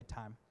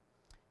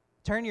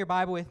Turn your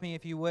Bible with me,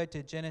 if you would,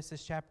 to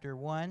Genesis chapter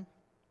 1.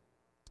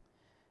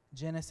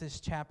 Genesis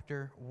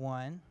chapter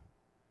 1.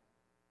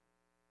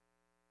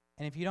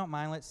 And if you don't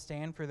mind, let's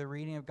stand for the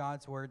reading of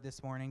God's Word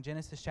this morning.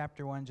 Genesis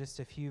chapter 1, just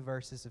a few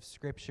verses of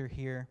Scripture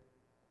here.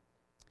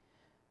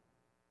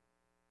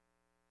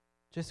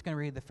 Just going to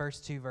read the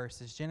first two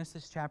verses.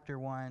 Genesis chapter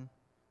 1,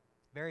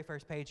 very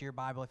first page of your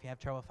Bible if you have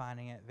trouble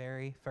finding it.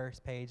 Very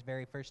first page,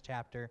 very first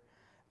chapter,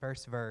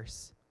 first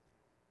verse.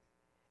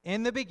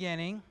 In the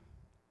beginning,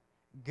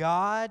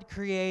 God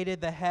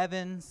created the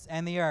heavens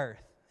and the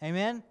earth.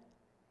 Amen?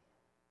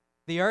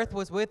 The earth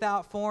was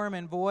without form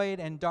and void,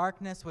 and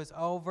darkness was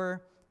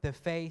over the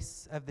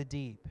face of the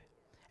deep.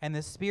 And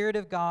the Spirit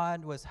of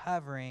God was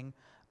hovering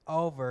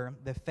over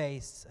the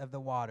face of the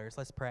waters.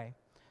 Let's pray.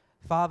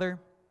 Father,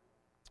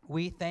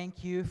 we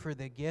thank you for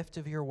the gift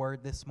of your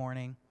word this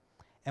morning,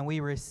 and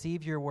we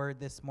receive your word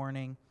this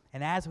morning.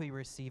 And as we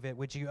receive it,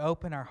 would you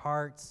open our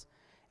hearts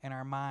and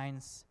our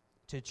minds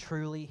to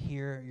truly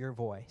hear your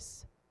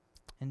voice?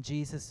 In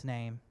Jesus'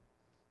 name,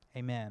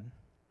 amen.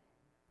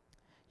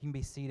 You can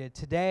be seated.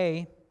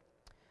 Today,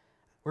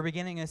 we're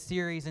beginning a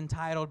series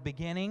entitled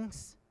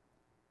Beginnings.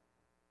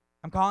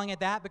 I'm calling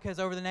it that because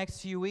over the next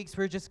few weeks,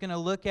 we're just going to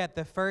look at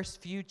the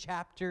first few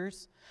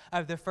chapters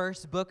of the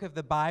first book of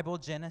the Bible,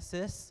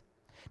 Genesis.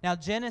 Now,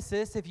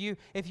 Genesis, if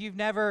you've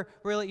never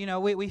really,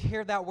 we've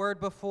heard that word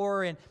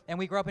before, and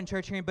we grew up in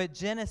church hearing, but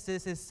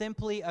Genesis is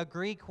simply a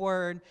Greek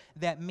word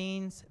that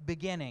means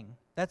beginning.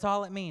 That's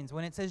all it means.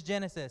 When it says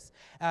Genesis,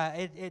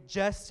 it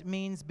just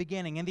means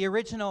beginning. In the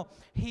original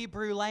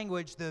Hebrew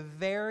language, the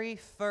very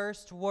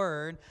first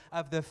word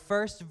of the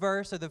first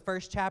verse of the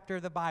first chapter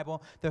of the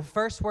Bible, the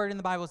first word in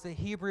the Bible is the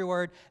Hebrew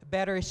word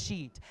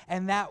bereshit,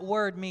 and that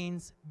word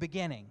means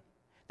beginning.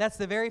 That's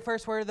the very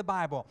first word of the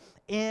Bible,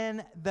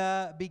 in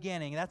the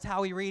beginning. That's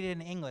how we read it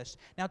in English.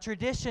 Now,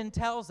 tradition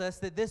tells us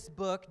that this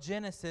book,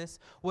 Genesis,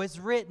 was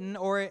written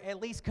or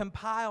at least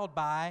compiled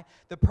by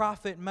the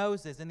prophet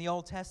Moses in the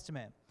Old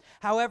Testament.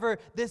 However,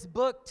 this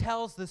book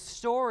tells the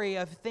story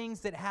of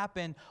things that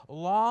happened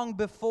long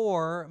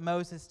before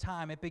Moses'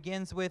 time. It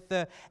begins with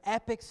the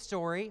epic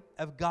story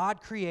of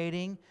God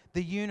creating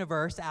the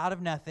universe out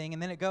of nothing,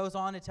 and then it goes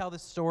on to tell the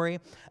story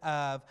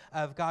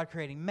of God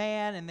creating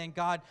man, and then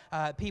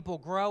people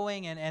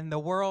growing, and the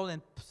world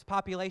and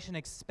population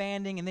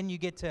expanding, and then you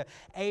get to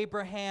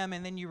Abraham,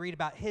 and then you read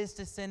about his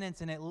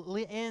descendants, and it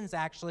ends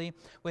actually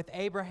with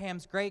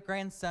Abraham's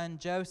great-grandson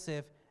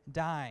Joseph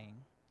dying.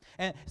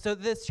 And so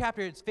this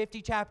chapter, it's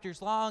 50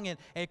 chapters long, and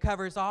it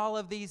covers all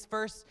of these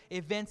first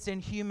events in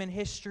human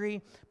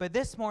history. But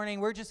this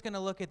morning, we're just going to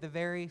look at the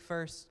very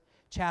first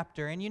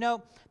chapter. And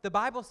the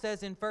Bible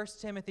says in 2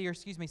 Timothy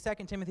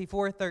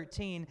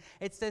 4:13,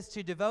 it says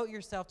to devote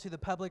yourself to the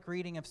public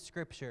reading of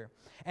Scripture.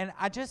 And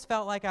I just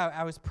felt like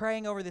I was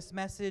praying over this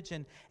message,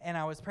 and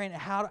I was praying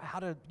how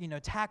to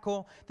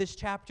tackle this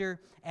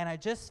chapter, and I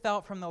just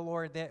felt from the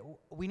Lord that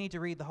we need to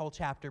read the whole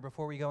chapter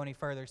before we go any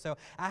further. So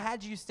I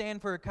had you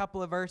stand for a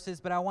couple of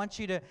verses, but I want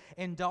you to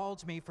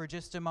indulge me for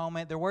just a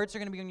moment. The words are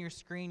going to be on your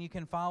screen. You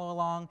can follow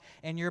along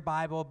in your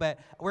Bible, but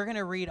we're going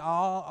to read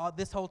all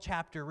this whole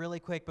chapter really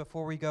quick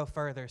before we go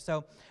further.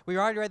 So we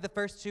already read the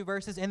first two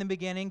verses. In the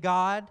beginning,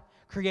 God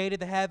created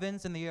the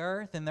heavens and the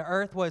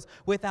earth was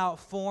without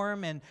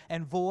form and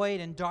void,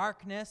 and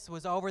darkness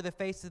was over the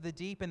face of the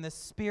deep, and the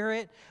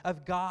Spirit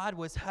of God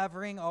was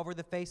hovering over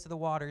the face of the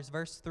waters.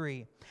 Verse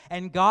 3,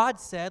 and God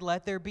said,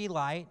 let there be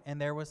light, and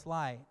there was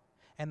light.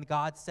 And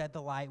God said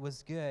the light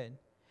was good.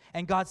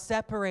 And God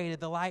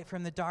separated the light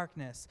from the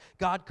darkness.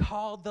 God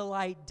called the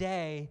light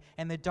day,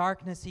 and the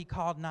darkness he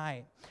called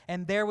night.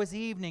 And there was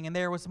evening, and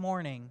there was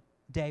morning,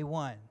 day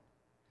one.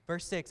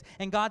 Verse 6,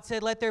 and God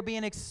said, let there be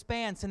an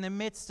expanse in the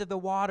midst of the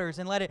waters,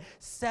 and let it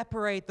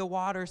separate the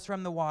waters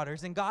from the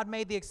waters. And God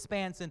made the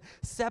expanse and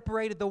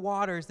separated the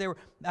waters. And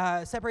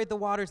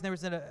there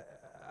was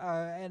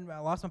and I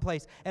lost my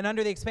place. And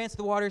under the expanse of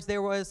the waters,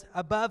 there was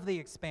above the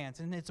expanse,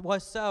 and it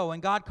was so.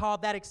 And God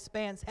called that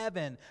expanse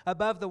heaven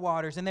above the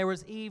waters. And there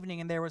was evening,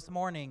 and there was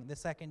morning, the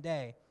second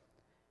day.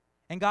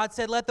 And God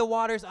said, let the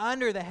waters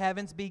under the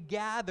heavens be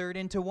gathered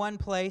into one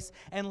place,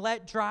 and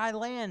let dry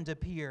land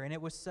appear. And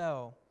it was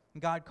so.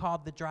 And God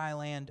called the dry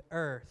land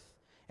earth,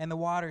 and the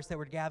waters that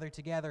were gathered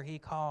together he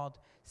called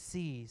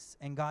seas.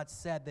 And God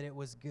said that it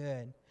was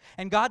good.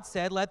 And God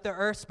said, let the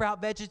earth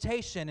sprout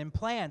vegetation and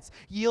plants,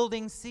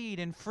 yielding seed,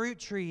 and fruit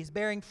trees,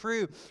 bearing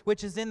fruit,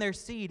 which is in their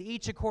seed,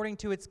 each according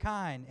to its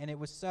kind. And it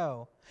was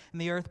so.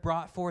 And the earth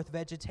brought forth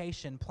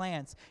vegetation,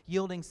 plants,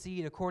 yielding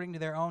seed according to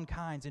their own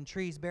kinds, and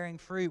trees bearing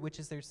fruit, which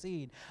is their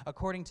seed,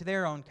 according to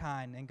their own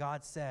kind. And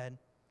God said,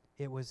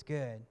 it was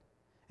good.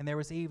 And there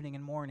was evening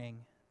and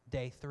morning,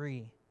 day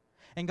 3.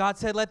 And God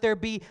said, let there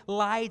be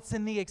lights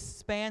in the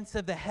expanse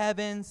of the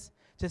heavens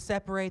to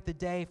separate the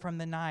day from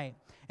the night.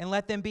 And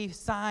let them be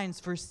signs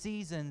for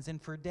seasons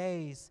and for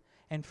days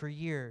and for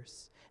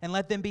years. And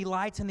let them be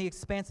lights in the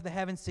expanse of the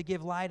heavens to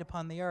give light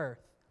upon the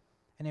earth.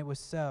 And it was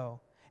so.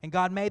 And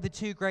God made the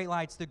two great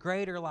lights, the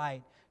greater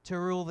light to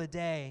rule the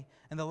day,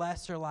 and the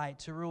lesser light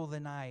to rule the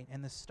night,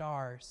 and the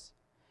stars.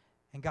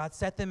 And God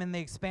set them in the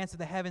expanse of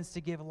the heavens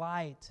to give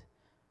light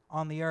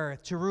on the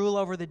earth, to rule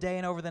over the day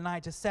and over the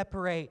night, to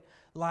separate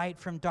light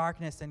from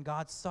darkness. And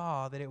God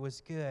saw that it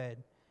was good.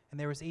 And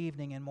there was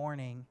evening and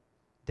morning,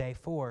 day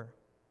 4.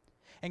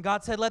 And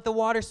God said, let the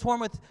waters swarm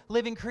with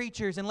living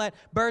creatures and let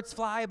birds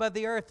fly above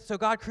the earth. So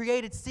God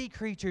created sea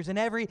creatures and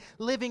every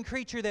living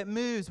creature that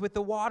moves with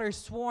the waters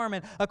swarm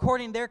and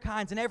according to their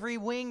kinds, and every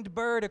winged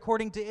bird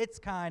according to its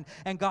kind.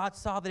 And God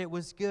saw that it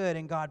was good,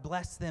 and God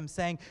blessed them,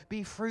 saying,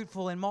 be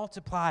fruitful and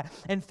multiply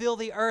and fill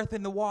the earth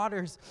and the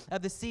waters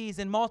of the seas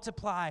and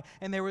multiply.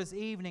 And there was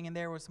evening and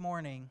there was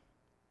morning,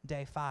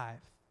 day 5.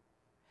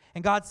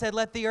 And God said,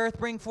 let the earth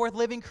bring forth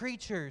living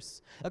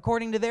creatures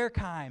according to their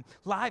kind,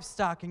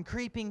 livestock and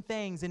creeping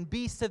things and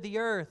beasts of the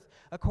earth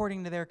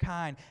according to their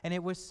kind. And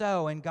it was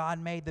so. And God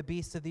made the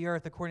beasts of the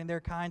earth according to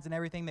their kinds and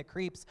everything that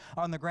creeps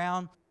on the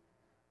ground.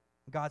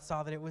 God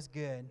saw that it was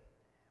good.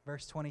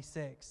 Verse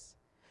 26.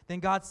 Then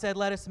God said,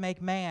 let us make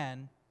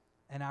man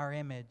in our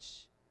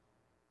image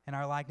and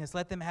our likeness.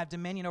 Let them have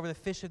dominion over the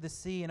fish of the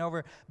sea and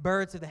over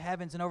birds of the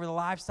heavens and over the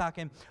livestock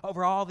and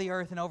over all the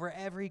earth and over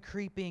every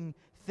creeping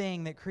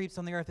thing that creeps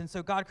on the earth. And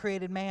so God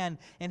created man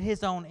in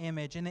his own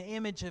image. In the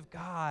image of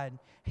God,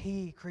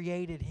 he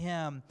created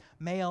him.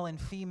 Male and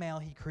female,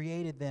 he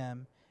created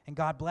them. And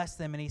God blessed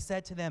them, and he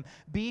said to them,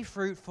 be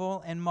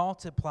fruitful and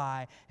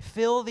multiply,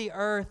 fill the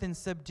earth and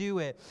subdue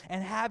it,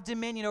 and have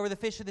dominion over the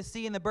fish of the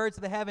sea and the birds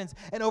of the heavens,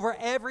 and over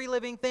every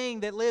living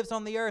thing that lives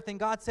on the earth. And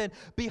God said,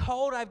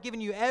 behold, I've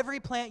given you every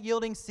plant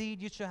yielding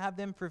seed, you shall have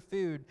them for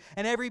food,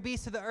 and every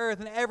beast of the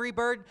earth, and every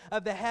bird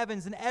of the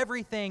heavens, and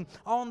everything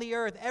on the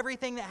earth,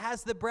 everything that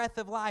has the breath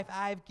of life,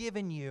 I have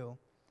given you.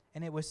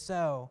 And it was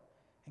so.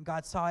 And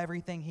God saw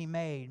everything he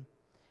made,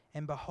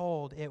 and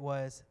behold, it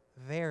was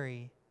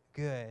very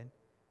good.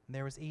 And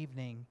there was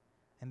evening,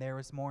 and there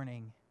was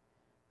morning,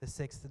 the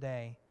 6th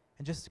day.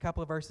 And just a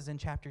couple of verses in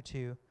chapter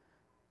 2.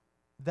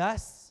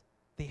 Thus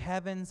the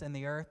heavens and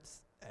the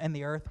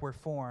earth were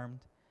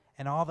formed,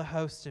 and all the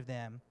hosts of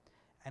them.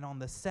 And on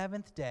the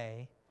 7th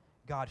day,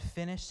 God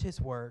finished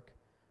his work,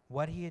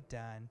 what he had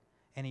done,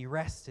 and he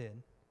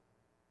rested.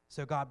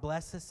 So God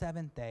blessed the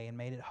 7th day and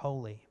made it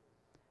holy,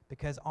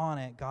 because on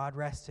it God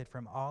rested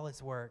from all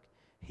his work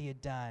he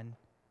had done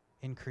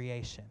in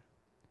creation.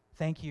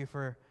 Thank you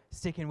for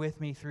sticking with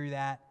me through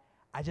that.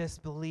 I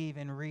just believe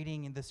in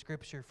reading in the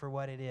scripture for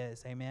what it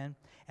is. Amen.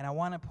 And I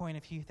want to point a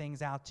few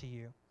things out to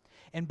you.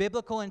 In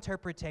biblical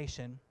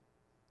interpretation,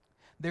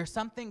 there's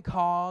something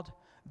called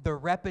the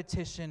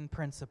repetition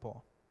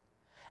principle.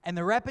 And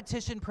the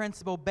repetition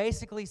principle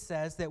basically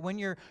says that when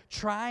you're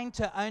trying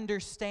to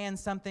understand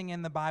something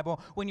in the Bible,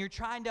 when you're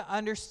trying to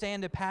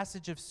understand a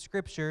passage of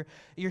Scripture,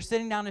 you're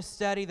sitting down to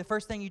study, the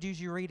first thing you do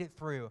is you read it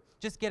through.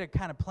 Just get a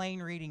kind of plain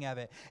reading of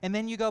it. And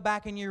then you go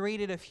back and you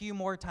read it a few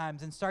more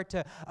times and start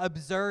to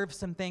observe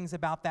some things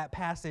about that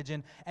passage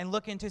and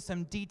look into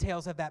some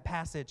details of that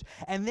passage.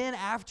 And then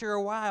after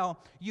a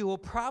while, you will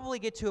probably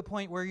get to a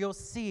point where you'll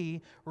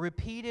see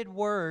repeated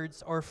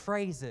words or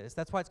phrases.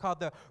 That's why it's called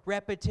the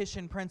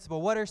repetition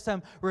principle. What are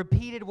some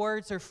repeated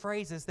words or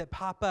phrases that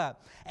pop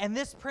up? And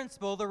this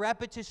principle, the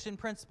repetition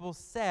principle,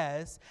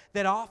 says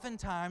that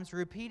oftentimes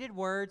repeated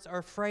words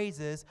or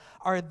phrases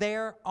are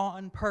there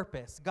on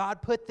purpose.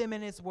 God put them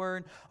in his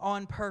word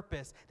on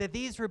purpose. That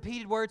these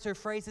repeated words or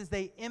phrases,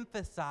 they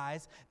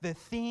emphasize the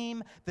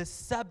theme, the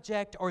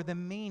subject, or the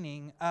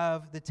meaning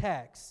of the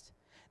text.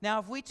 Now,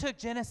 if we took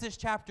Genesis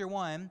chapter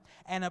 1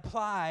 and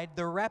applied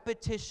the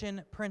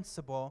repetition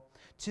principle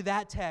to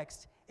that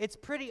text, it's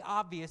pretty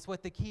obvious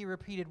what the key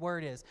repeated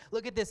word is.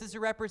 Look at this. This is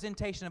a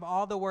representation of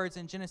all the words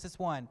in Genesis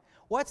 1.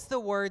 What's the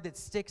word that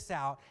sticks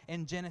out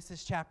in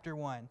Genesis chapter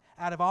 1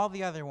 out of all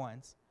the other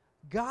ones?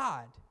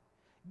 God.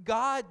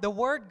 God, the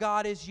word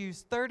God is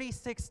used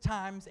 36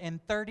 times in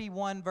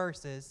 31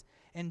 verses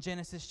in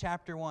Genesis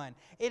chapter 1.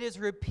 It is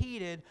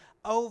repeated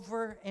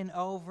over and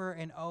over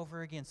and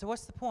over again. So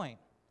what's the point?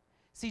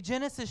 See,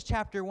 Genesis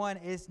chapter 1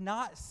 is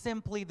not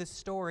simply the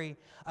story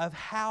of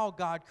how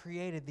God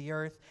created the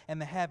earth and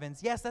the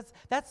heavens. Yes,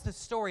 that's the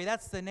story,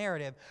 that's the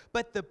narrative.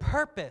 But the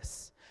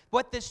purpose,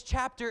 what this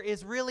chapter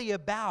is really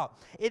about,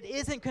 it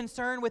isn't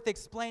concerned with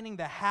explaining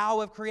the how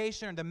of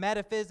creation or the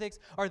metaphysics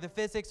or the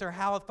physics or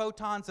how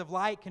photons of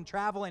light can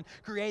travel and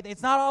create.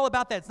 It's not all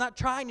about that. It's not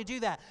trying to do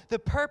that. The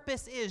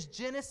purpose is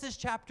Genesis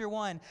chapter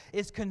 1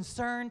 is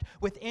concerned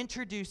with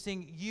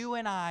introducing you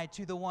and I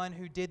to the one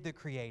who did the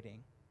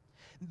creating.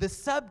 The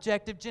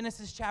subject of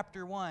Genesis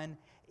chapter 1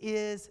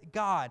 is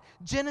God.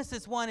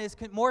 Genesis 1 is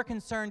more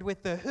concerned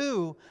with the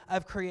who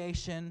of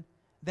creation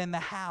than the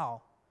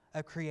how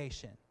of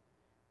creation.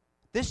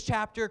 This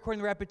chapter,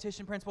 according to the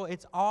repetition principle,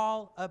 it's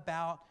all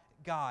about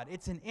God.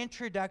 It's an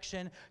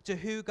introduction to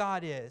who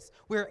God is.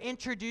 We're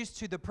introduced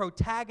to the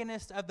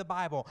protagonist of the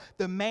Bible,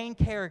 the main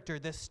character,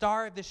 the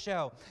star of the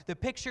show. The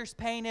picture's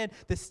painted,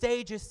 the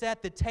stage is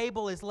set, the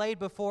table is laid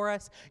before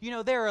us. You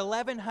know, there are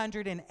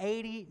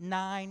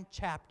 1,189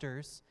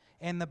 chapters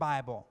in the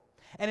Bible.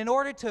 And in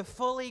order to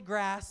fully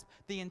grasp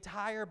the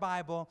entire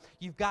Bible,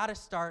 you've got to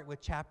start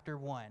with chapter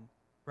 1.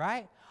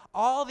 right?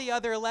 All the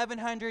other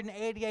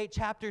 1,188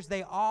 chapters,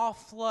 they all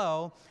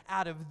flow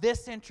out of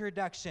this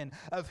introduction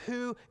of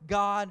who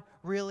God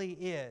really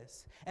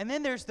is. And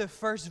then there's the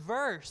first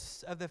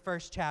verse of the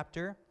first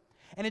chapter.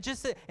 And it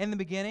just, in the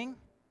beginning,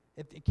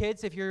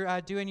 kids, if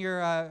you're doing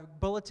your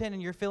bulletin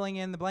and you're filling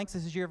in the blanks,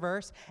 this is your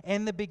verse.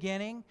 In the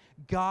beginning,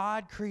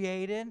 God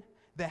created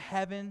the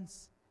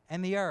heavens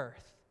and the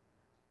earth.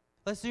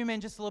 Let's zoom in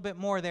just a little bit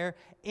more there.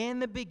 In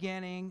the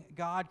beginning,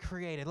 God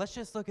created. Let's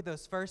just look at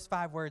those first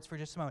 5 words for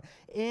just a moment.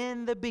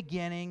 In the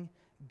beginning,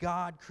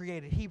 God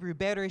created. Hebrew,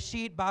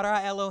 Bereshit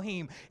bara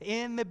Elohim.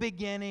 In the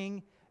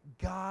beginning,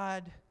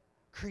 God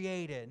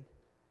created.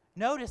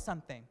 Notice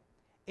something.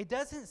 It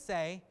doesn't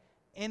say,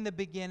 in the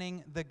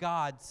beginning, the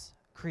gods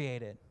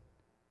created.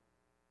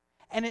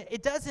 And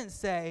it doesn't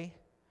say,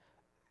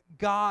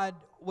 God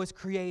was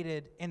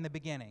created in the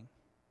beginning.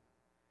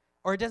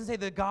 Or it doesn't say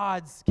the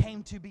gods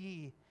came to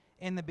be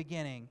in the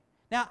beginning.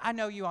 Now, I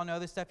know you all know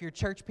this stuff. You're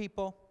church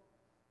people.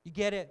 You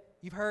get it.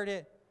 You've heard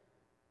it.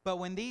 But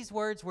when these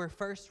words were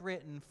first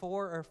written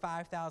 4,000 or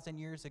 5,000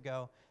 years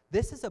ago,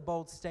 this is a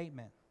bold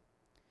statement.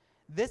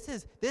 This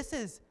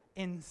is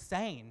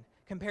insane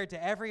compared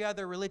to every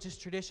other religious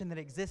tradition that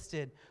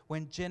existed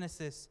when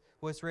Genesis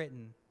was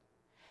written.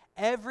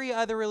 Every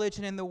other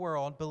religion in the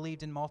world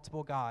believed in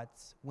multiple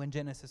gods when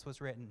Genesis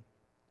was written.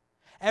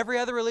 Every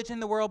other religion in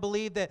the world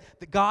believed that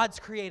the gods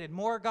created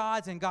more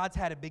gods and gods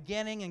had a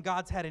beginning and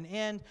gods had an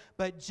end.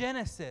 But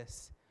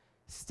Genesis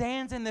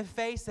stands in the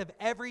face of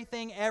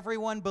everything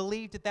everyone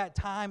believed at that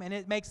time, and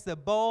it makes the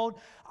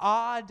bold,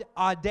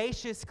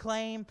 audacious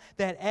claim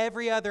that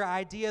every other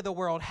idea the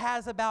world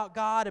has about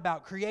God,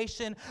 about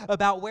creation,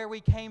 about where we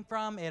came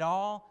from, it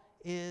all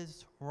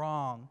is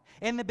wrong.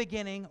 In the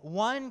beginning,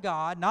 one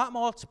God, not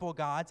multiple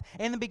gods.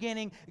 In the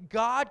beginning,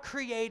 God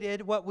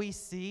created what we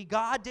see.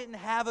 God didn't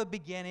have a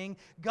beginning.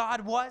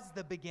 God was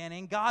the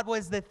beginning. God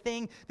was the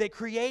thing that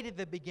created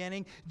the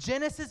beginning.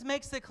 Genesis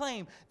makes the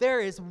claim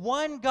there is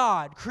one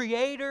God,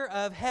 creator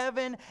of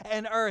heaven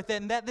and earth,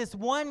 and that this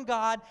one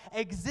God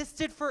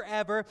existed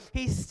forever.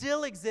 He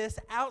still exists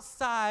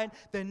outside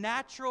the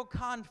natural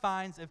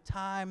confines of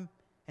time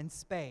and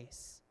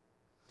space.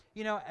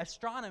 You know,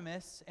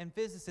 astronomers and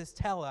physicists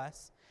tell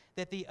us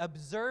that the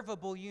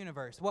observable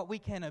universe, what we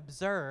can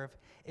observe,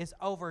 is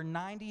over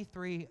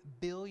 93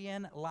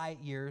 billion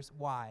light years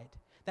wide.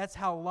 That's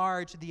how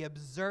large the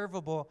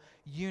observable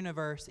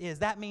universe is.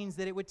 That means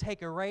that it would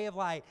take a ray of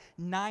light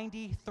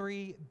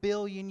 93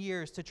 billion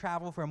years to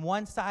travel from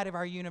one side of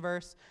our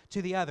universe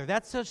to the other.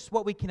 That's just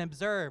what we can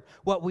observe,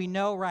 what we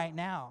know right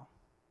now.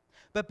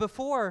 But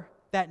before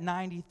that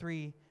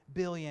 93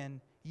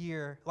 billion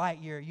light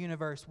year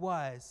universe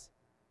was,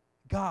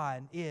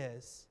 God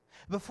is.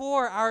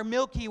 Before our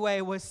Milky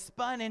Way was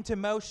spun into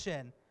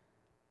motion,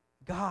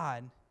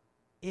 God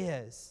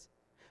is.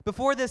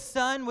 Before the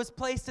sun was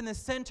placed in the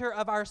center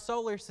of our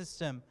solar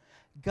system,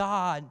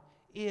 God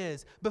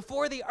is.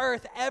 Before the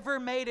earth ever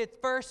made its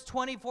first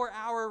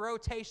 24-hour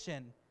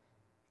rotation,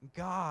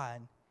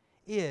 God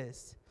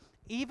is.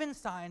 Even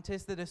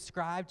scientists that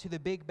ascribe to the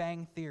Big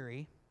Bang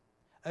Theory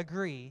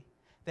agree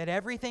that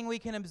everything we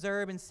can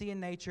observe and see in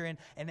nature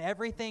and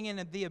everything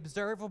in the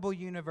observable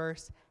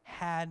universe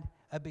had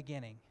a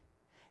beginning.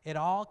 It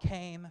all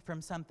came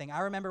from something. I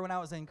remember when I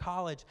was in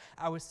college,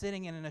 I was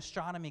sitting in an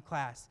astronomy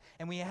class,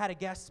 and we had a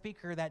guest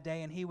speaker that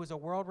day, and he was a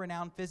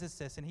world-renowned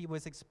physicist, and he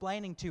was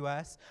explaining to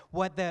us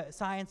what the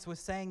science was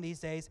saying these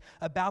days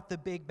about the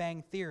Big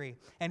Bang Theory.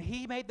 And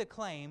he made the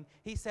claim,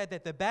 he said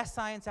that the best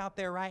science out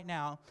there right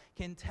now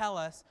can tell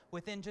us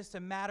within just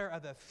a matter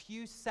of a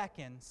few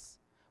seconds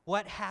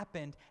what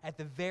happened at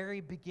the very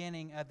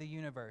beginning of the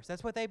universe.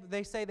 That's what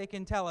they say they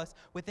can tell us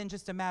within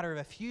just a matter of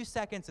a few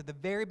seconds at the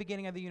very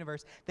beginning of the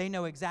universe. They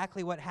know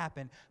exactly what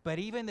happened. But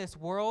even this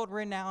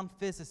world-renowned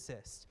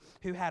physicist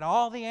who had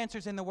all the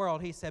answers in the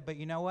world, he said, but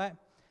you know what?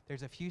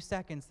 There's a few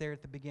seconds there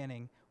at the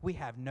beginning. We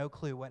have no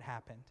clue what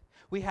happened.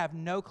 We have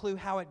no clue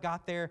how it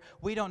got there.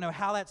 We don't know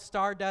how that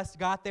stardust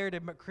got there to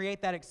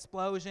create that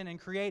explosion and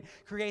create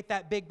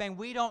that Big Bang.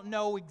 We don't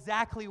know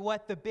exactly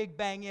what the Big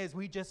Bang is.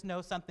 We just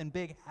know something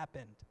big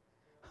happened.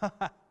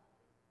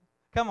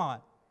 Come on.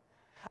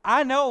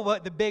 I know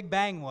what the Big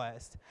Bang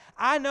was.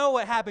 I know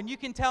what happened. You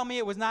can tell me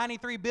it was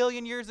 93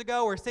 billion years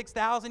ago or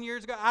 6,000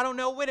 years ago. I don't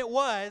know when it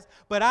was,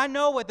 but I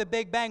know what the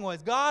Big Bang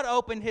was. God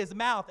opened his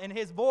mouth and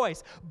his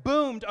voice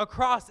boomed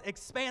across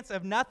expanse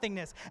of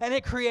nothingness, and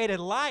it created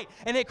light,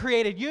 and it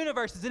created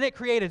universes, and it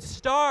created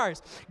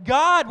stars.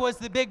 God was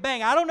the Big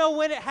Bang. I don't know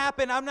when it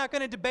happened. I'm not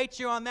going to debate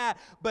you on that,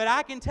 but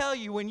I can tell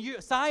you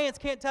when science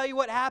can't tell you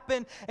what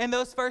happened in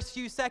those first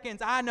few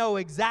seconds, I know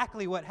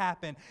exactly what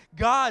happened.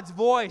 God's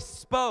voice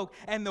spoke,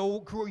 and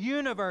the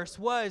universe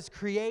was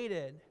created.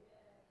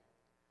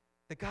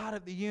 the God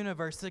of the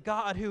universe, the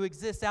God who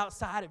exists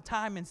outside of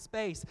time and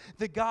space,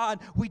 the God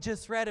we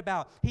just read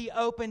about. He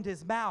opened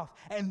his mouth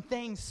and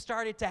things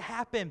started to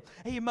happen.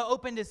 He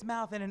opened his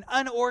mouth in an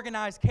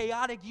unorganized,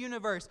 chaotic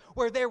universe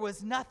where there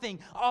was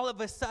nothing. All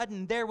of a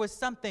sudden, there was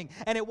something.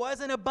 And it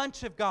wasn't a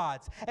bunch of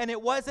gods, and it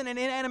wasn't an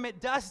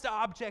inanimate dust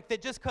object that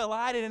just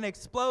collided and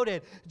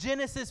exploded.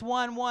 Genesis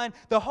 1:1,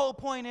 the whole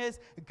point is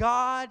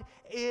God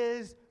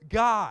is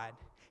God.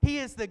 He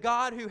is the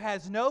God who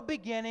has no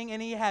beginning and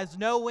he has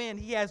no end.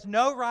 He has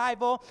no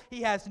rival.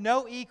 He has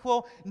no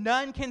equal.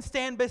 None can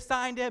stand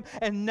beside him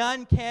and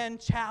none can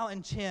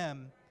challenge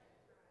him.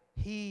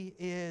 He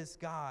is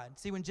God.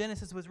 See, when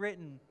Genesis was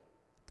written,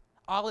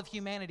 all of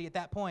humanity at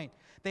that point,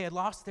 they had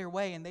lost their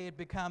way and they had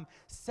become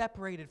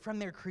separated from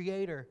their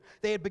Creator.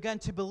 They had begun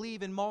to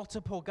believe in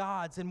multiple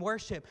gods and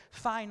worship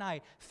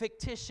finite,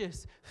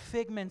 fictitious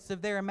figments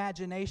of their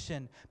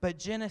imagination. But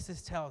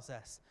Genesis tells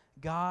us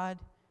God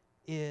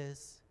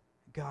is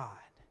God.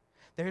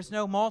 There's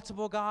no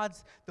multiple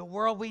gods. The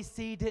world we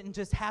see didn't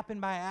just happen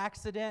by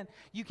accident.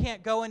 You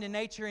can't go into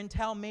nature and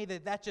tell me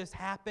that that just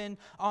happened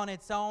on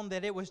its own,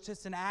 that it was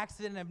just an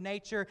accident of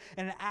nature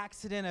and an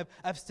accident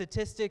of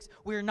statistics.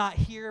 We're not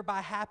here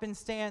by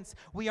happenstance.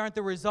 We aren't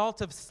the result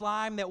of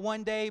slime that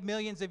one day,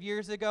 millions of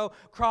years ago,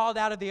 crawled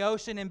out of the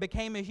ocean and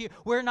became a human.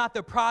 We're not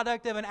the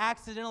product of an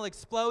accidental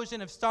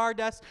explosion of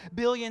stardust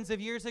billions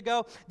of years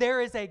ago.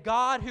 There is a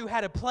God who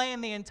had a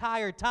plan the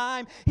entire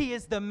time. He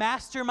is the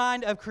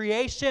mastermind of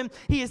creation.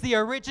 He is the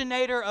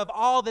originator of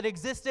all that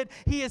existed.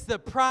 He is the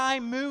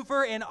prime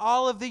mover in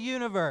all of the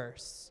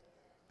universe.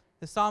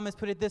 The psalmist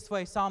put it this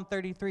way, Psalm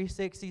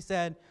 33:6, he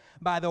said,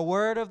 "By the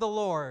word of the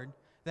Lord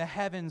the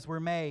heavens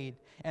were made,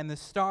 and the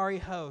starry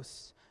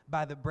hosts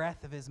by the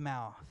breath of his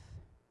mouth."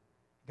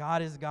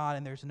 God is God,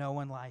 and there's no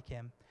one like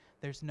him.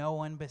 There's no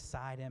one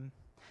beside him.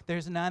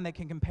 There's none that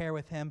can compare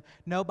with him.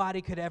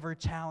 Nobody could ever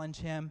challenge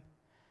him.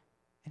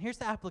 And here's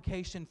the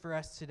application for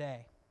us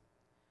today.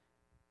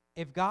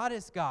 If God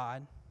is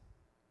God,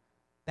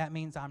 that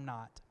means I'm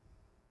not.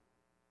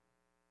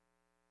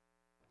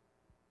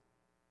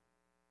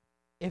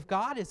 If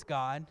God is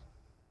God,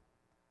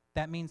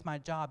 that means my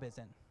job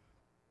isn't.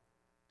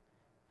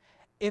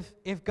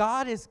 If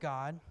God is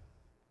God,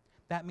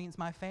 that means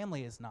my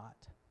family is not.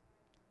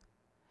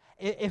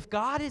 If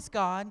God is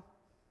God,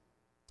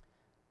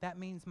 that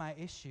means my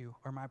issue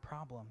or my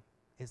problem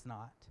is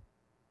not.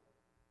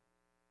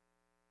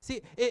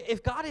 See,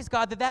 if God is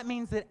God, that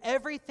means that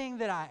everything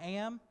that I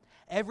am,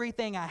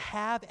 everything I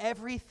have,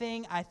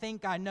 everything I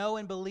think I know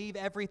and believe,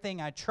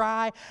 everything I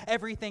try,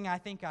 everything I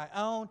think I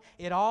own,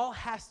 it all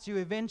has to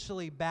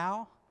eventually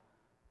bow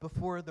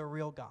before the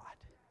real God.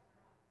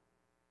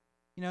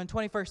 You know, in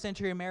 21st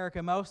century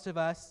America, most of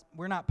us,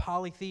 we're not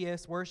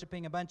polytheists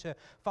worshiping a bunch of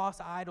false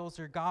idols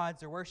or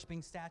gods or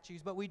worshiping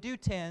statues, but we do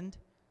tend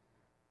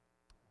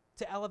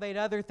to elevate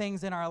other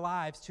things in our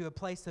lives to a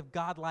place of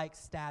godlike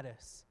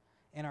status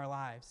in our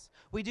lives.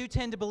 We do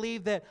tend to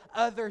believe that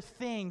other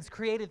things,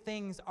 created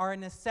things, are a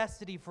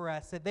necessity for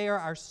us, that they are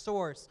our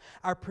source,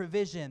 our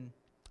provision,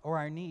 or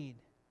our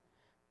need.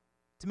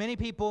 To many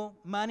people,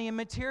 money and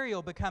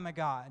material become a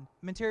god,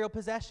 material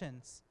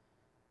possessions.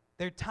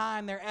 Their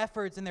time, their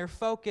efforts, and their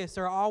focus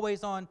are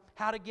always on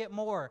how to get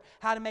more,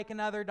 how to make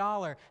another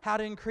dollar, how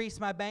to increase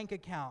my bank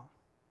account,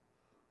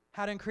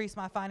 how to increase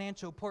my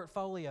financial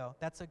portfolio.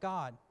 That's a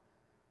god.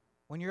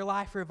 When your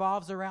life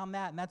revolves around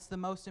that, and that's the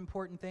most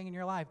important thing in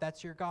your life,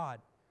 that's your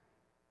God.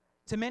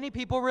 To many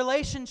people,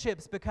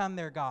 relationships become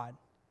their God.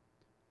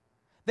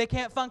 They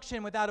can't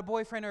function without a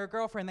boyfriend or a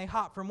girlfriend. They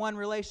hop from one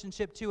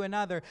relationship to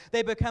another.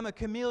 They become a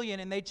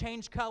chameleon and they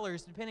change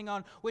colors depending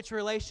on which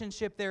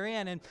relationship they're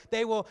in. And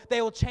they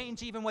will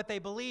change even what they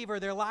believe or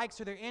their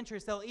likes or their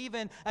interests. They'll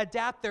even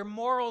adapt their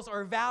morals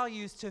or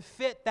values to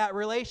fit that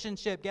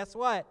relationship. Guess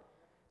what?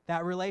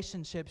 That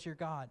relationship's your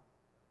God.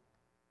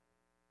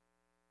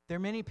 There are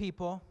many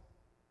people,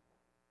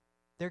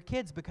 their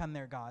kids become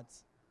their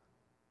gods.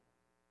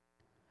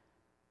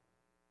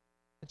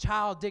 The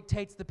child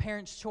dictates the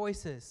parent's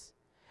choices.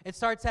 It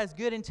starts as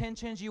good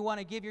intentions. You want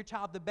to give your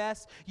child the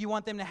best. You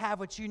want them to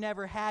have what you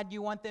never had.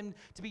 You want them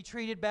to be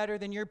treated better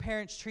than your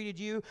parents treated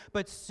you.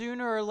 But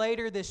sooner or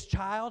later, this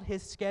child,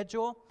 his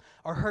schedule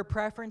or her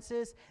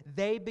preferences,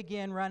 they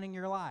begin running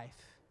your life.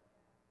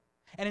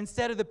 And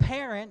instead of the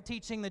parent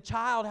teaching the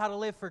child how to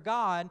live for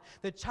God,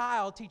 the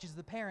child teaches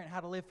the parent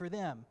how to live for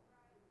them.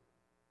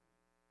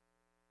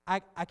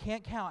 I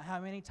can't count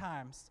how many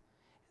times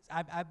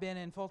I've been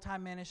in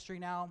full-time ministry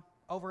now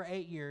over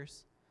 8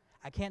 years.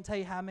 I can't tell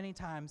you how many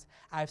times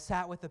I've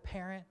sat with a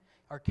parent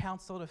or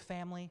counseled a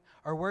family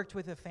or worked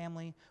with a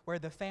family where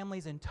the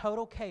family's in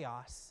total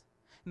chaos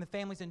and the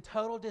family's in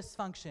total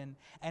dysfunction.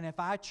 And if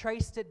I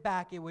traced it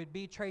back, it would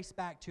be traced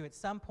back to at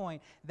some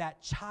point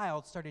that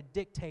child started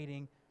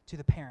dictating to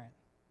the parent.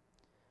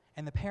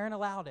 And the parent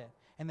allowed it.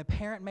 And the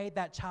parent made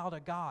that child a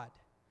god.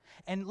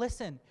 And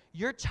listen,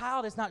 your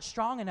child is not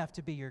strong enough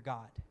to be your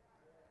God.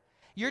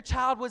 Your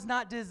child was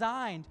not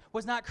designed,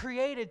 was not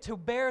created to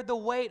bear the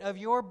weight of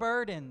your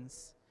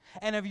burdens.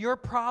 and of your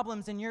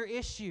problems and your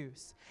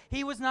issues.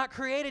 He was not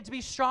created to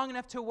be strong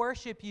enough to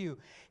worship you.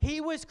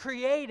 He was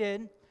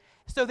created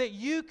so that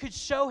you could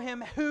show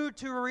him who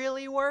to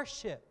really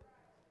worship.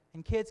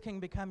 And kids can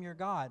become your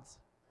gods.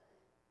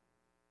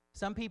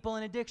 Some people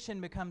in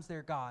addiction becomes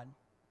their god.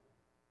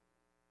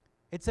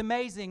 It's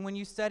amazing when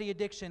you study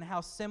addiction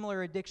how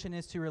similar addiction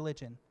is to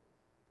religion.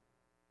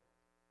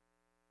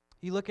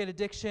 You look at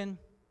addiction,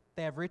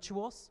 they have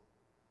rituals.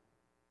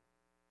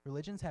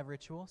 Religions have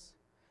rituals.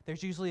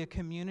 There's usually a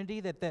community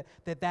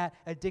that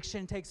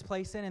addiction takes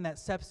place in and that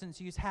substance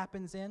use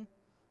happens in.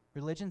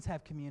 Religions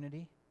have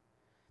community.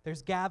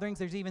 There's gatherings,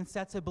 there's even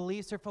sets of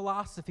beliefs or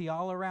philosophy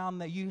all around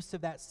the use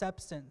of that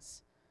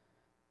substance.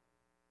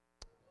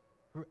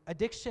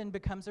 Addiction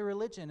becomes a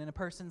religion in a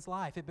person's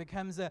life. It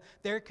becomes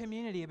their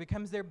community. It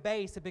becomes their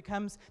base. It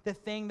becomes the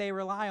thing they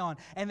rely on.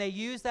 And they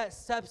use that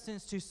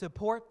substance to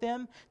support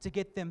them, to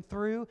get them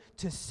through,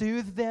 to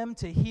soothe them,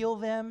 to heal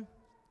them,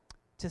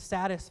 to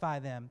satisfy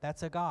them.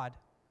 That's a god.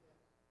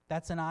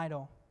 That's an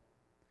idol.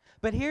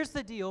 But here's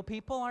the deal.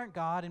 People aren't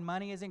God, and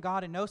money isn't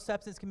God, and no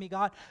substance can be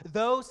God.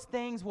 Those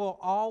things will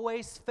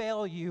always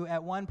fail you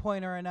at one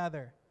point or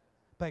another.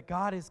 But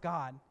God is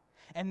God,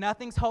 and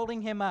nothing's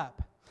holding him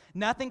up.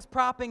 Nothing's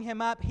propping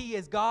him up. He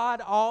is God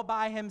all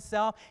by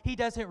himself. He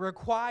doesn't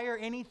require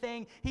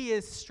anything. He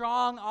is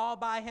strong all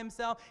by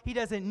himself. He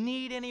doesn't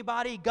need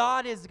anybody.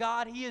 God is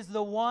God. He is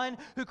the one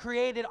who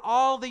created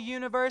all the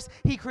universe.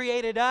 He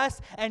created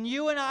us, and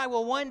you and I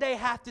will one day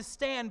have to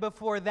stand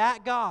before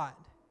that God.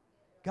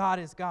 God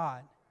is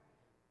God.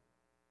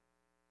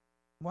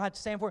 We'll have to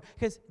stand for it.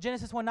 Because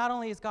Genesis 1, not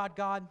only is God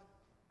God,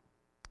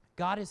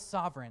 God is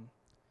sovereign.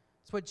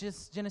 That's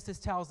what Genesis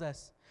tells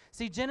us.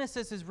 See,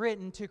 Genesis is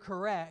written to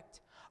correct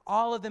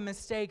all of the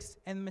mistakes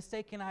and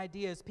mistaken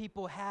ideas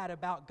people had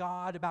about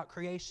God, about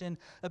creation,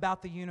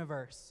 about the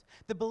universe.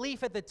 The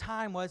belief at the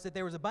time was that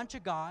there was a bunch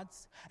of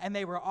gods, and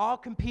they were all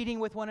competing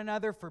with one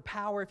another for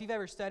power. If you've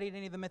ever studied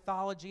any of the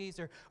mythologies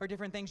or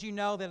different things, you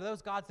know that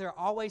those gods, they're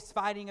always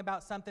fighting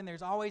about something.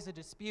 There's always a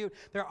dispute.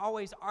 They're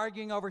always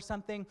arguing over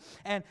something,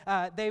 and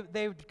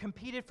they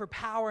competed for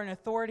power and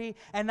authority.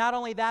 And not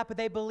only that, but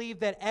they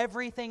believed that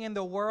everything in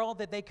the world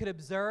that they could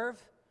observe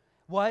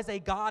was a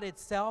god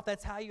itself.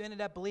 That's how you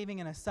ended up believing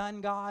in a sun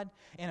god,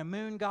 in a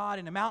moon god,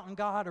 in a mountain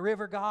god, a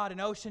river god,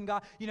 an ocean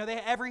god. You know,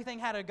 everything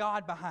had a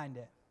god behind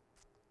it.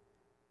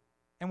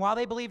 And while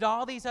they believed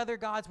all these other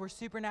gods were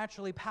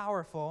supernaturally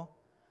powerful,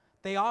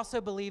 they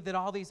also believed that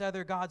all these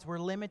other gods were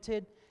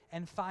limited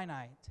and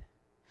finite.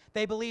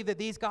 They believed that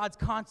these gods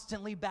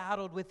constantly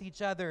battled with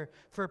each other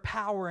for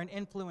power and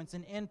influence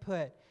and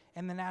input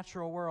in the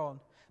natural world.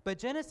 But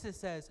Genesis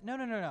says,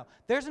 no.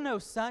 There's no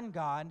sun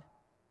god.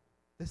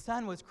 The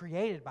sun was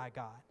created by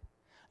God.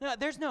 No,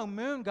 there's no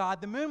moon god.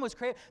 The moon was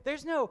created.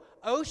 There's no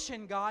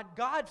ocean god.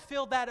 God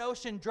filled that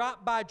ocean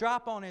drop by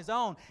drop on his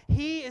own.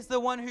 He is the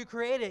one who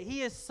created it.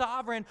 He is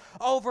sovereign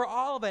over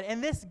all of it.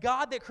 And this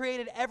God that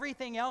created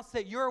everything else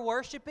that you're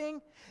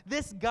worshiping,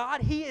 this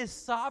God, he is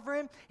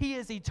sovereign. He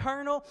is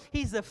eternal.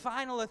 He's the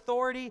final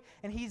authority,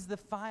 and he's the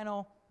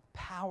final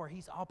power.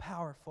 He's all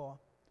powerful.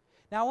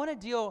 Now, I want to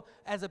deal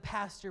as a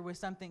pastor with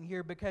something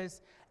here,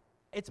 because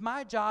it's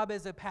my job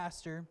as a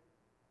pastor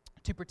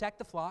to protect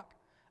the flock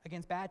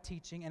against bad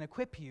teaching and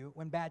equip you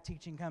when bad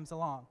teaching comes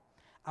along.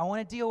 I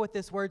want to deal with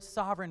this word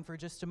sovereign for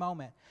just a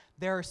moment.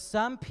 There are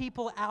some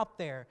people out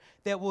there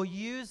that will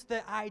use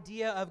the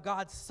idea of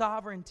God's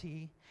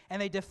sovereignty, and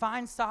they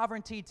define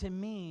sovereignty to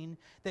mean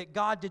that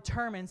God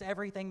determines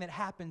everything that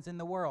happens in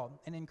the world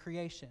and in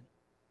creation.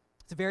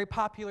 It's a very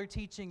popular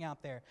teaching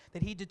out there,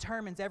 that he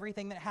determines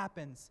everything that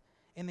happens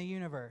in the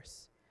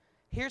universe.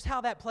 Here's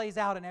how that plays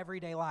out in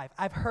everyday life.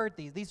 I've heard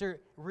these. These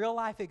are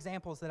real-life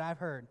examples that I've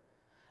heard.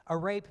 A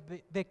rape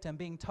victim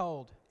being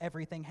told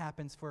everything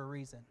happens for a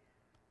reason.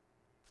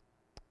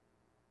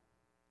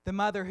 The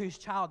mother whose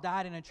child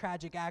died in a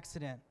tragic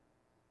accident.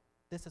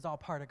 This is all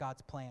part of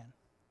God's plan.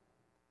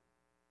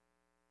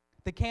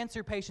 The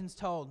cancer patient's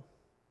told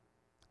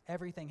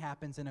everything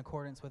happens in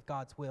accordance with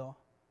God's will.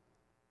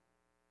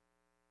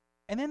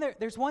 And then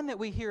there's one that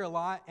we hear a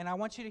lot, and I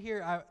want you to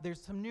hear,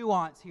 there's some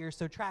nuance here,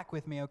 so track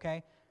with me,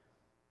 okay?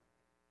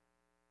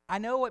 I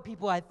know what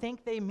people, I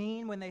think they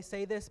mean when they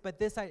say this, but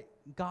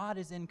God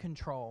is in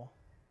control.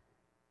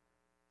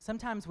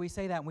 Sometimes we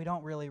say that and we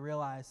don't really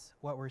realize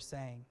what we're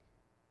saying.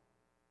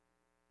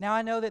 Now,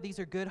 I know that these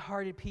are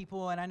good-hearted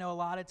people, and I know a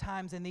lot of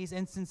times in these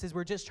instances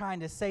we're just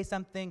trying to say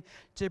something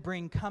to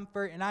bring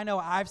comfort, and I know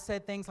I've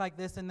said things like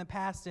this in the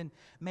past, and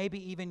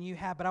maybe even you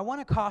have, but I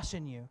want to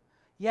caution you.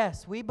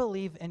 Yes, we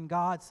believe in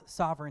God's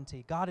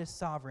sovereignty. God is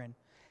sovereign,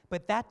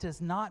 but that does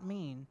not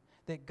mean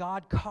that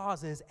God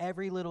causes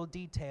every little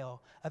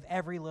detail of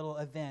every little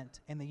event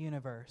in the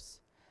universe.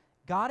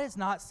 God is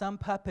not some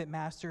puppet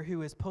master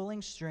who is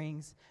pulling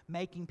strings,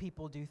 making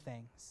people do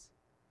things.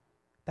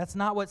 That's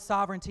not what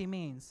sovereignty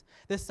means.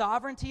 The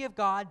sovereignty of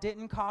God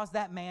didn't cause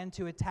that man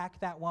to attack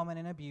that woman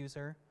and abuse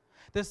her.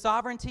 The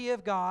sovereignty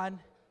of God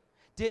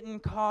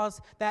didn't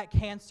cause that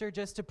cancer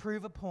just to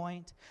prove a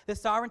point. The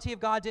sovereignty of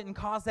God didn't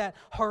cause that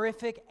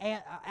horrific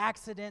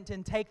accident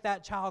and take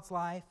that child's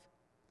life.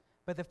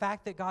 But the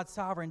fact that God's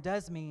sovereign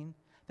does mean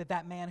that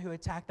that man who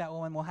attacked that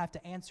woman will have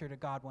to answer to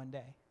God one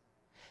day.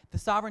 The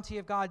sovereignty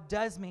of God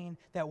does mean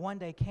that one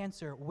day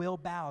cancer will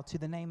bow to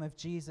the name of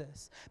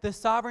Jesus. The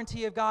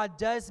sovereignty of God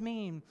does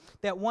mean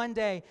that one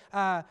day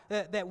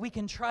that we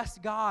can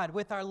trust God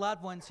with our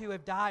loved ones who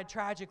have died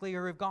tragically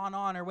or have gone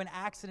on, or when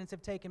accidents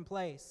have taken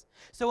place.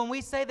 So when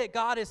we say that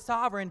God is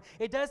sovereign,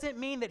 it doesn't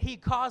mean that He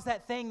caused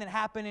that thing that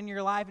happened in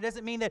your life. It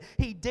doesn't mean that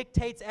He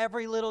dictates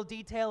every little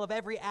detail of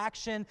every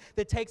action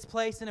that takes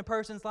place in a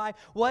person's life.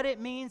 What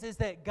it means is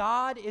that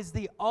God is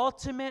the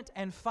ultimate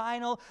and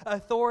final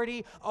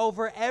authority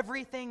over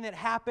everything that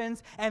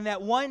happens, and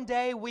that one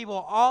day we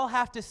will all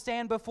have to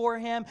stand before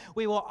Him.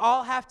 We will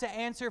all have to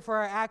answer for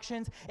our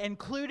actions,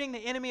 including the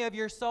enemy of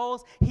your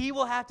souls. He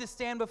will have to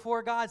stand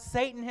before God.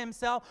 Satan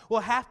himself will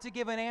have to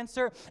give an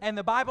answer, and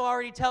the Bible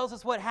already tells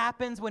us what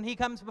happens when he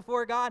comes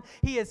before God.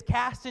 He is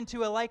cast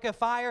into a lake of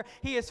fire.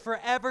 He is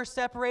forever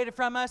separated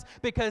from us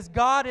because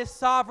God is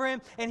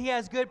sovereign and He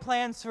has good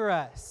plans for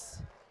us.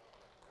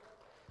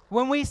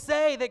 When we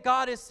say that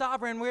God is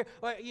sovereign, we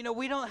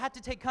don't have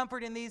to take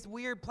comfort in these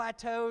weird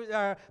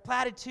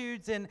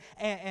platitudes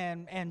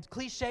and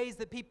cliches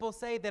that people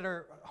say that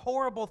are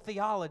horrible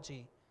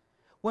theology.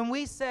 When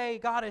we say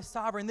God is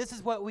sovereign, this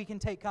is what we can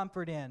take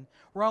comfort in.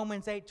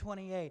 Romans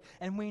 8:28,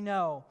 and we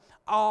know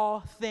all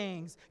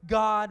things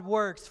God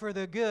works for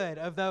the good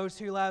of those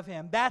who love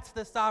Him. That's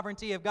the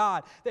sovereignty of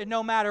God, that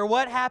no matter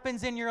what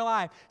happens in your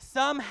life,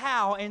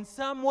 somehow, in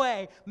some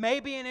way,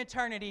 maybe in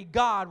eternity,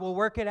 God will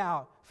work it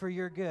out for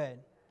your good.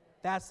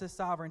 That's the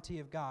sovereignty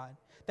of God.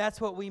 That's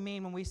what we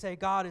mean when we say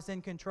God is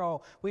in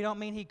control. We don't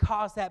mean He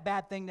caused that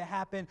bad thing to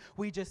happen.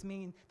 We just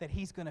mean that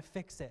He's going to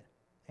fix it.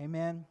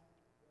 Amen?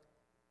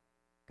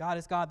 God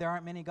is God. There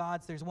aren't many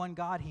gods. There's one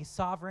God. He's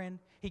sovereign.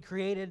 He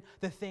created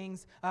the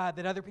things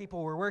that other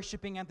people were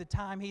worshiping at the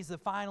time. He's the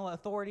final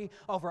authority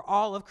over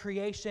all of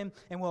creation,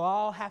 and we'll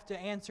all have to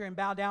answer and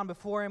bow down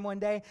before Him one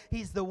day.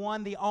 He's the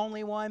one, the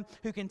only one,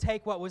 who can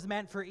take what was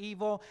meant for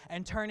evil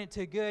and turn it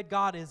to good.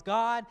 God is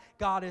God.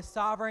 God is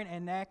sovereign.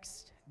 And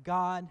next,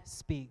 God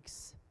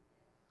speaks.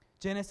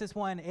 Genesis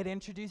 1, it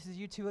introduces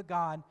you to a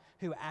God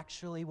who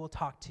actually will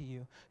talk to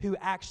you, who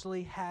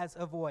actually has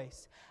a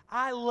voice.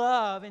 I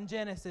love in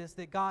Genesis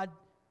that God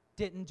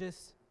didn't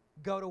just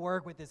go to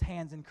work with His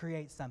hands and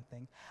create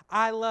something.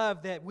 I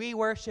love that we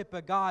worship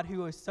a God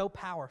who is so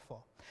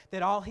powerful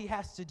that all He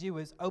has to do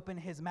is open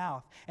His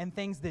mouth, and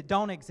things that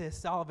don't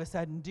exist all of a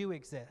sudden do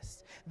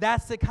exist.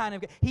 That's the kind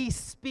of, He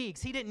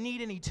speaks. He didn't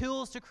need any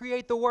tools to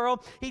create the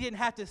world. He didn't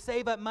have to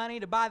save up money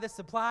to buy the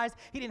supplies.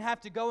 He didn't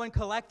have to go and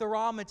collect the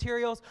raw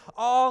materials.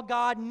 All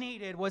God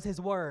needed was His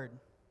word.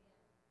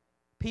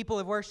 People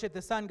have worshiped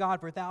the sun god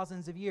for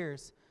thousands of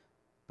years,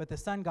 but the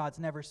sun god's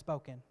never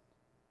spoken.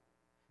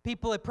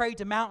 People have prayed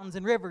to mountains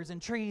and rivers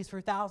and trees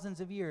for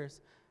thousands of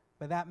years,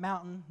 but that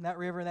mountain, that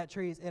river, that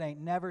trees, it ain't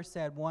never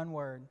said one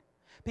word.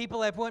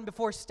 People have went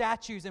before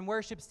statues and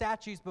worshiped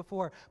statues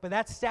before, but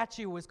that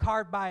statue was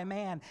carved by a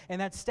man, and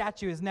that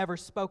statue has never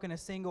spoken a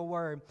single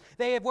word.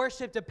 They have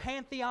worshiped a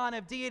pantheon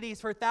of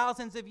deities for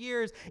thousands of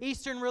years.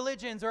 Eastern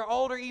religions are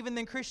older even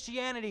than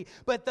Christianity,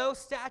 but those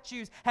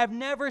statues have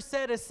never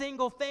said a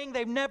single thing.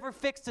 They've never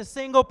fixed a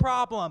single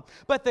problem.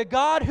 But the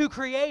God who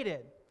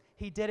created,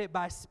 He did it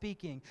by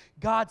speaking.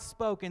 God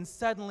spoke, and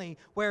suddenly,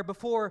 where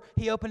before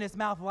He opened His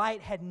mouth, light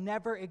had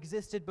never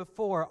existed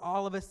before,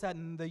 all of a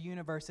sudden the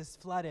universe is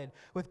flooded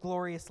with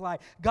glorious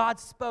light. God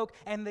spoke,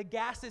 and the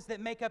gases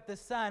that make up the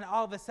sun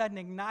all of a sudden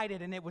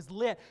ignited, and it was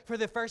lit for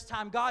the first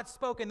time. God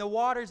spoke, and the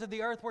waters of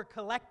the earth were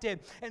collected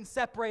and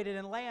separated,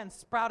 and land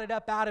sprouted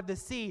up out of the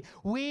sea.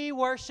 We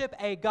worship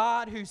a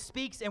God who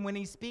speaks, and when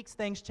He speaks,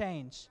 things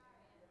change.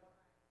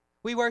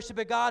 We worship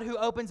a God who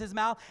opens His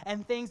mouth,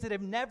 and things that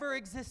have never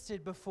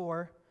existed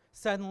before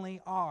suddenly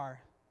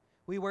are.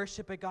 We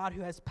worship a God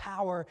who has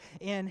power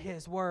in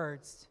His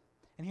words.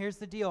 And here's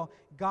the deal.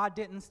 God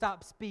didn't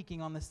stop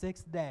speaking on the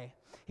sixth day.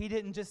 He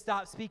didn't just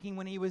stop speaking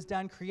when He was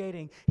done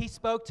creating. He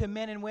spoke to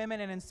men and women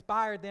and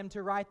inspired them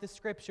to write the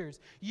Scriptures.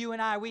 You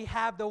and I, we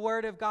have the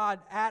Word of God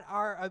at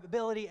our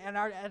ability and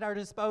at our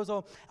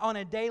disposal on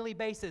a daily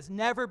basis.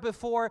 Never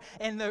before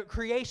in the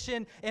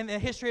creation, in the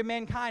history of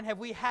mankind, have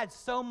we had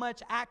so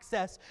much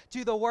access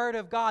to the Word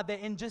of God that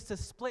in just a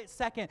split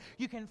second,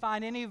 you can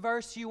find any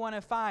verse you want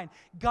to find.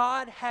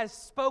 God has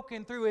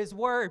spoken through His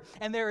Word,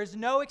 and there is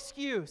no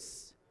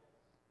excuse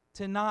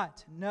to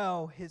not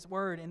know His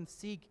Word and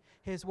seek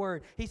His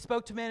Word. He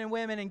spoke to men and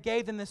women and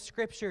gave them the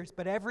Scriptures,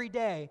 but every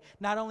day,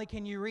 not only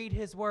can you read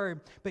His Word,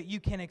 but you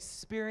can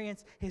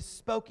experience His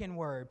spoken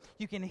Word.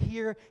 You can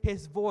hear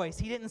His voice.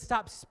 He didn't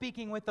stop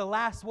speaking with the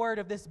last word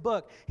of this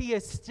book. He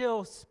is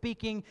still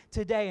speaking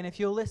today, and if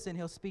you'll listen,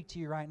 He'll speak to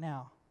you right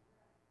now.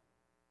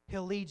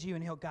 He'll lead you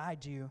and He'll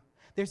guide you.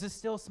 There's a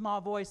still small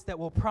voice that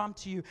will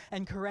prompt you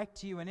and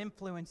correct you and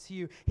influence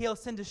you. He'll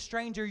send a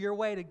stranger your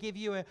way to give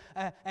you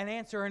an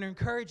answer, an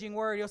encouraging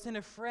word. He'll send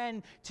a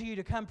friend to you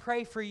to come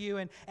pray for you.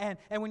 And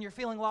when you're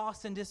feeling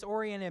lost and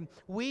disoriented,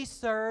 we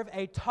serve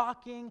a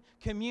talking,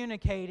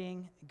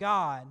 communicating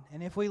God.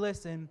 And if we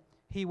listen,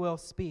 He will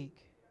speak.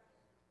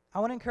 I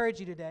want to encourage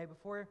you today,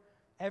 before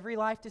every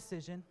life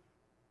decision,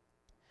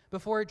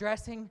 before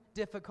addressing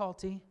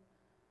difficulty,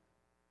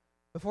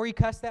 before you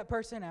cuss that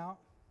person out,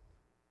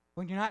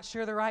 when you're not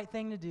sure the right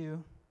thing to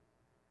do,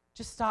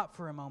 just stop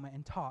for a moment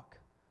and talk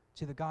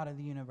to the God of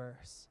the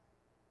universe.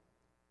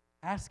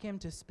 Ask Him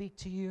to speak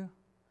to you,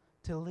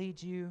 to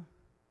lead you,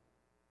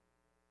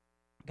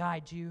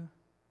 guide you.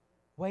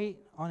 Wait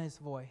on His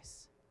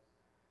voice.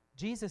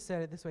 Jesus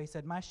said it this way. He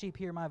said, "My sheep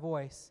hear my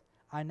voice.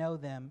 I know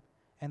them,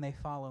 and they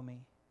follow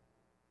me."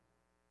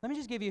 Let me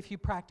just give you a few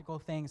practical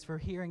things for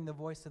hearing the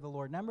voice of the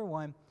Lord. Number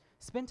one,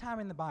 spend time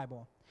in the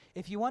Bible.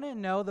 If you want to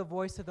know the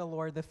voice of the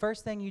Lord, the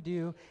first thing you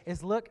do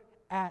is look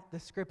at the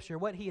Scripture,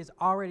 what He has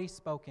already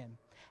spoken.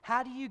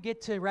 How do you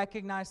get to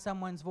recognize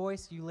someone's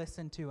voice? You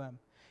listen to them.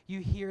 You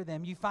hear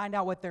them. You find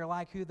out what they're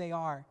like, who they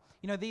are.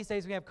 You know, these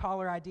days we have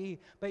caller ID,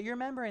 but you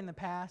remember in the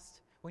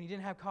past when you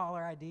didn't have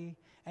caller ID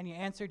and you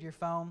answered your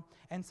phone,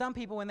 and some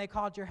people, when they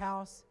called your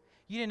house,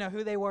 you didn't know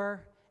who they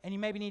were, and you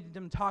maybe needed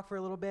them to talk for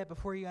a little bit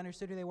before you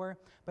understood who they were.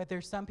 But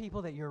there's some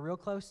people that you're real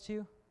close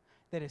to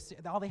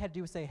that all they had to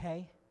do was say,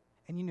 "Hey,"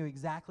 and you knew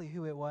exactly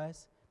who it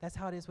was. That's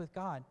how it is with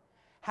God.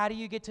 How do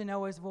you get to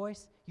know His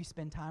voice? You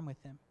spend time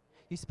with Him.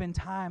 You spend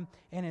time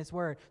in His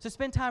Word. So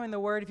spend time in the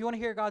Word. If you want to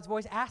hear God's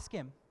voice, ask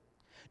Him.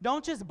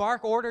 Don't just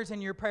bark orders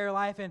in your prayer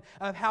life and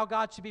of how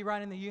God should be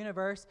running the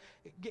universe.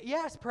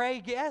 Yes,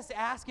 pray. Yes,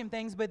 ask Him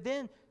things, but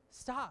then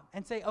stop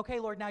and say, "Okay,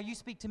 Lord, now you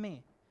speak to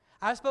me.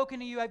 I've spoken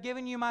to you. I've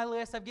given you my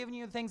list. I've given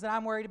you the things that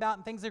I'm worried about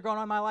and things that are going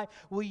on in my life.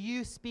 Will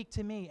you speak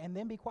to me?" And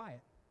then be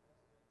quiet.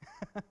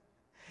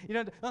 You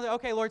know, don't say,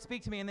 "Okay, Lord,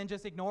 speak to me," and then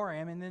just ignore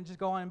Him and then just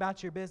go on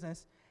about your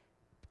business.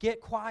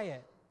 Get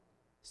quiet.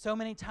 So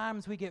many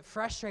times we get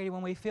frustrated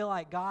when we feel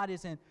like God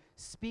isn't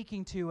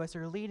speaking to us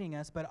or leading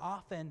us, but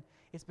often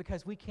it's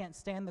because we can't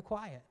stand the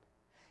quiet.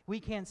 We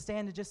can't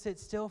stand to just sit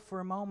still for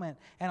a moment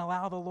and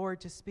allow the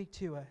Lord to speak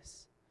to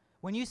us.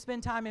 When you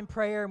spend time in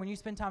prayer, when you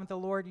spend time with the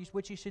Lord,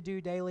 which you should do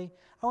daily,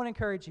 I want to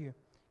encourage you.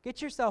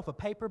 Get yourself a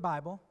paper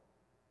Bible.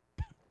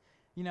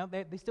 You know,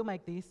 they still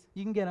make these.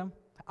 You can get them.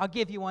 I'll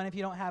give you one if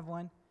you don't have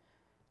one.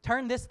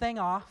 Turn this thing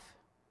off,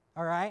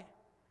 all right?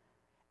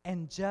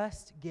 And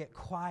just get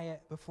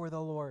quiet before the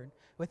Lord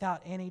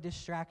without any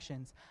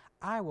distractions.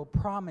 I will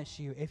promise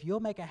you, if you'll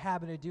make a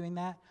habit of doing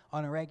that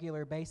on a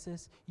regular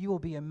basis, you will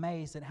be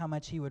amazed at how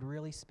much He would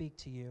really speak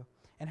to you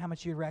and how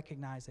much you'd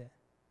recognize it.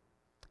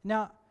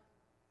 Now,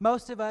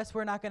 most of us,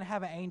 we're not going to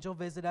have an angel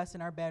visit us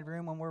in our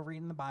bedroom when we're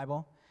reading the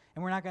Bible,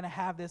 and we're not going to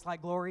have this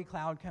like glory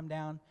cloud come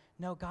down.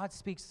 No, God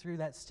speaks through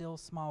that still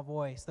small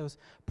voice, those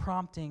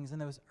promptings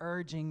and those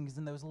urgings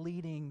and those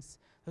leadings,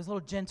 those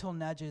little gentle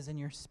nudges in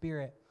your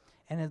spirit.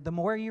 And the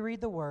more you read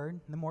the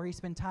Word, the more you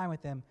spend time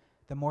with Him,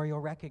 the more you'll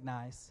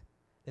recognize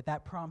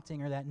that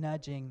prompting or that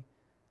nudging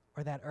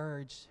or that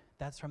urge,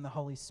 that's from the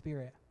Holy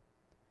Spirit.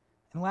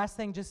 And the last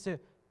thing,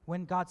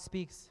 when God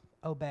speaks,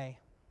 obey.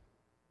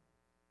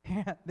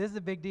 This is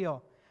a big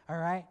deal, all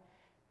right?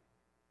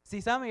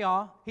 See, some of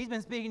y'all, He's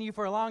been speaking to you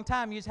for a long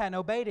time. You just hadn't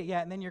obeyed it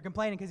yet, and then you're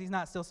complaining because He's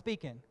not still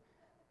speaking.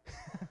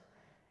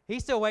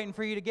 He's still waiting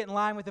for you to get in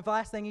line with the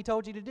last thing He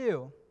told you to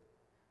do.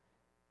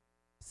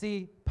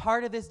 See,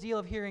 part of this deal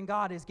of hearing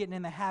God is getting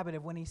in the habit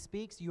of when He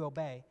speaks, you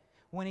obey.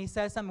 When He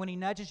says something, when He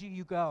nudges you,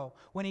 you go.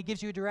 When He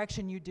gives you a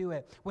direction, you do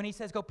it. When He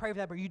says go pray for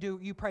that, but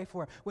you pray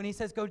for it. When He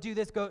says go do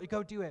this, go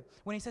do it.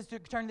 When He says to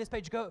turn to this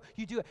page,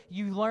 you do it.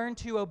 You learn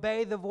to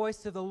obey the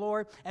voice of the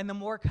Lord, and the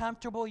more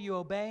comfortable you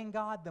obeying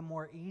God, the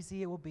more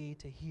easy it will be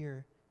to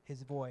hear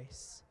His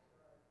voice.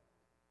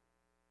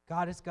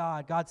 God is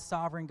God. God's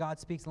sovereign. God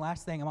speaks. And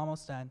last thing, I'm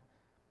almost done.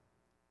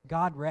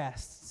 God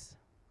rests.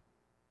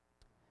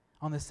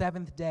 On the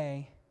seventh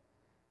day,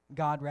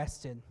 God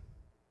rested.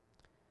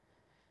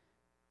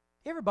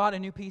 You ever bought a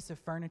new piece of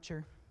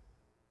furniture?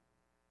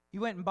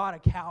 You went and bought a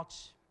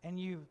couch, and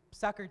you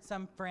suckered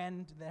some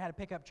friend that had a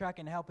pickup truck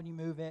into helping you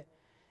move it,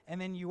 and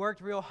then you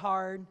worked real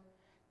hard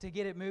to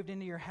get it moved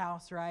into your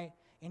house, right?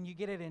 And you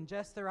get it in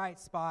just the right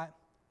spot.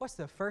 What's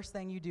the first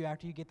thing you do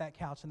after you get that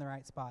couch in the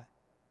right spot?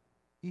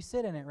 You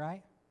sit in it,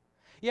 right?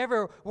 You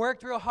ever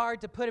worked real hard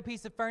to put a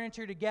piece of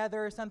furniture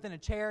together or something, a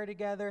chair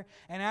together,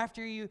 and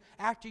after you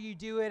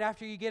do it,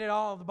 after you get it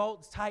all, the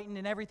bolts tightened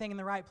and everything in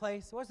the right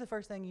place, what's the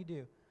first thing you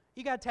do?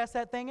 You got to test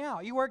that thing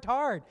out. You worked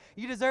hard.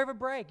 You deserve a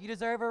break. You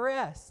deserve a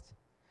rest.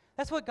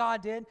 That's what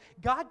God did.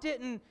 God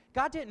didn't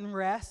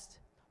rest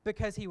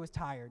because He was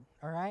tired,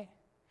 all right?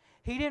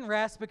 He didn't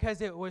rest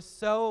because it was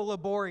so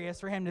laborious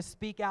for Him to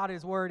speak out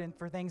His word and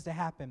for things to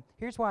happen.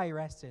 Here's why He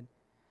rested.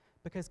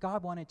 Because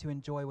God wanted to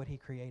enjoy what He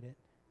created.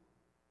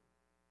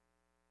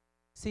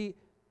 See,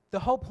 the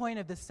whole point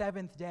of the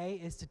seventh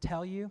day is to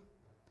tell you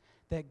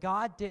That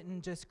God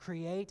didn't just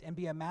create and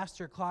be a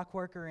master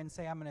clockworker and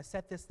say, I'm going to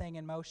set this thing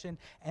in motion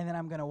and then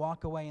I'm going to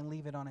walk away and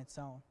leave it on its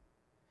own.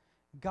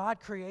 God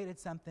created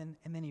something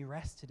and then he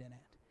rested in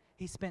it.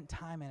 He spent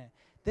time in it.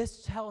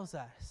 This tells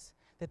us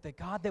that the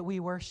God that we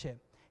worship,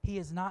 he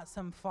is not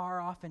some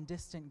far off and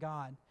distant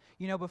God.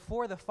 You know,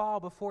 before the fall,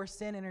 before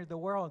sin entered the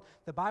world,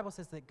 the Bible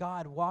says that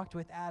God walked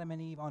with Adam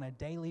and Eve on a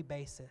daily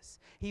basis.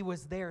 He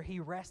was there. He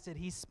rested.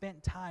 He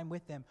spent time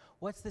with them.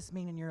 What's this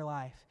mean in your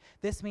life?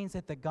 This means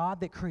that the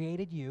God that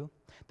created you,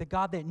 the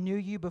God that knew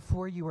you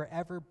before you were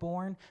ever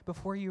born,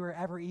 before you were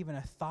ever even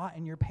a thought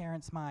in your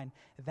parents' mind,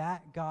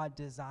 that God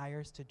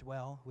desires to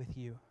dwell with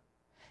you.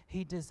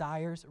 He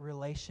desires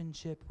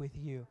relationship with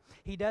you.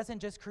 He doesn't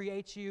just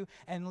create you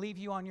and leave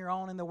you on your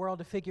own in the world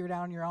to figure it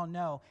out on your own.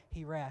 No,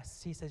 he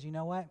rests. He says, you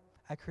know what?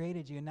 I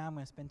created you, and now I'm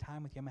going to spend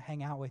time with you. I'm going to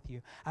hang out with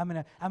you. I'm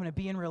going to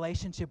be in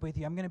relationship with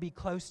you. I'm going to be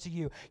close to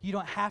you. You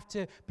don't have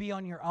to be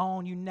on your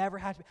own. You never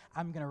have to.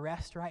 I'm going to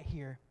rest right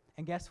here.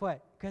 And guess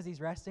what? Because he's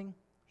resting,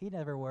 he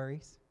never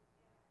worries.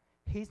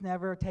 He's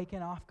never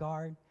taken off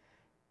guard.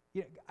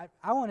 You know,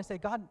 I want to say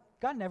God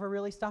never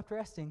really stopped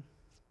resting.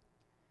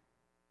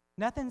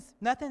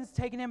 Nothing's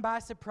taken him by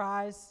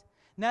surprise.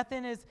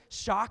 Nothing has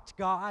shocked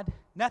God.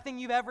 Nothing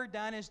you've ever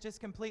done has just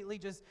completely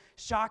just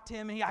shocked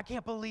him. And I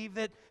can't believe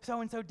that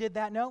so-and-so did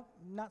that. No,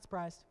 not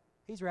surprised.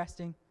 He's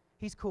resting.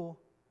 He's cool.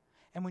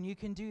 And when you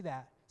can do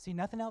that, see,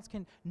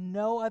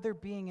 no other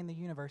being in the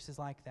universe is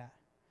like that.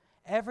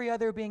 Every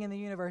other being in the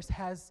universe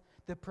has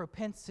the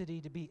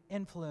propensity to be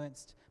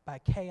influenced by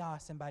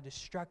chaos and by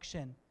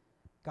destruction.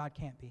 God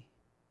can't be.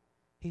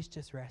 He's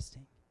just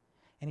resting.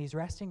 And he's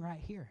resting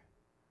right here.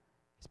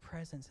 His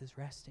presence is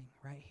resting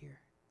right here.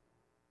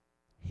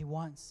 He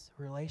wants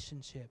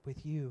relationship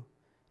with you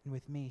and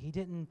with me. He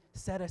didn't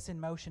set us in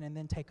motion and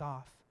then take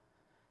off.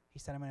 He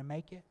said, I'm going to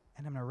make it,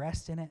 and I'm going to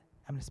rest in it.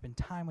 I'm going to spend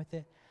time with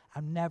it.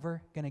 I'm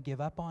never going to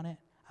give up on it.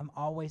 I'm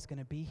always going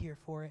to be here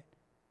for it.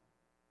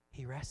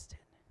 He rested.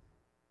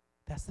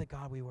 That's the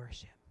God we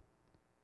worship.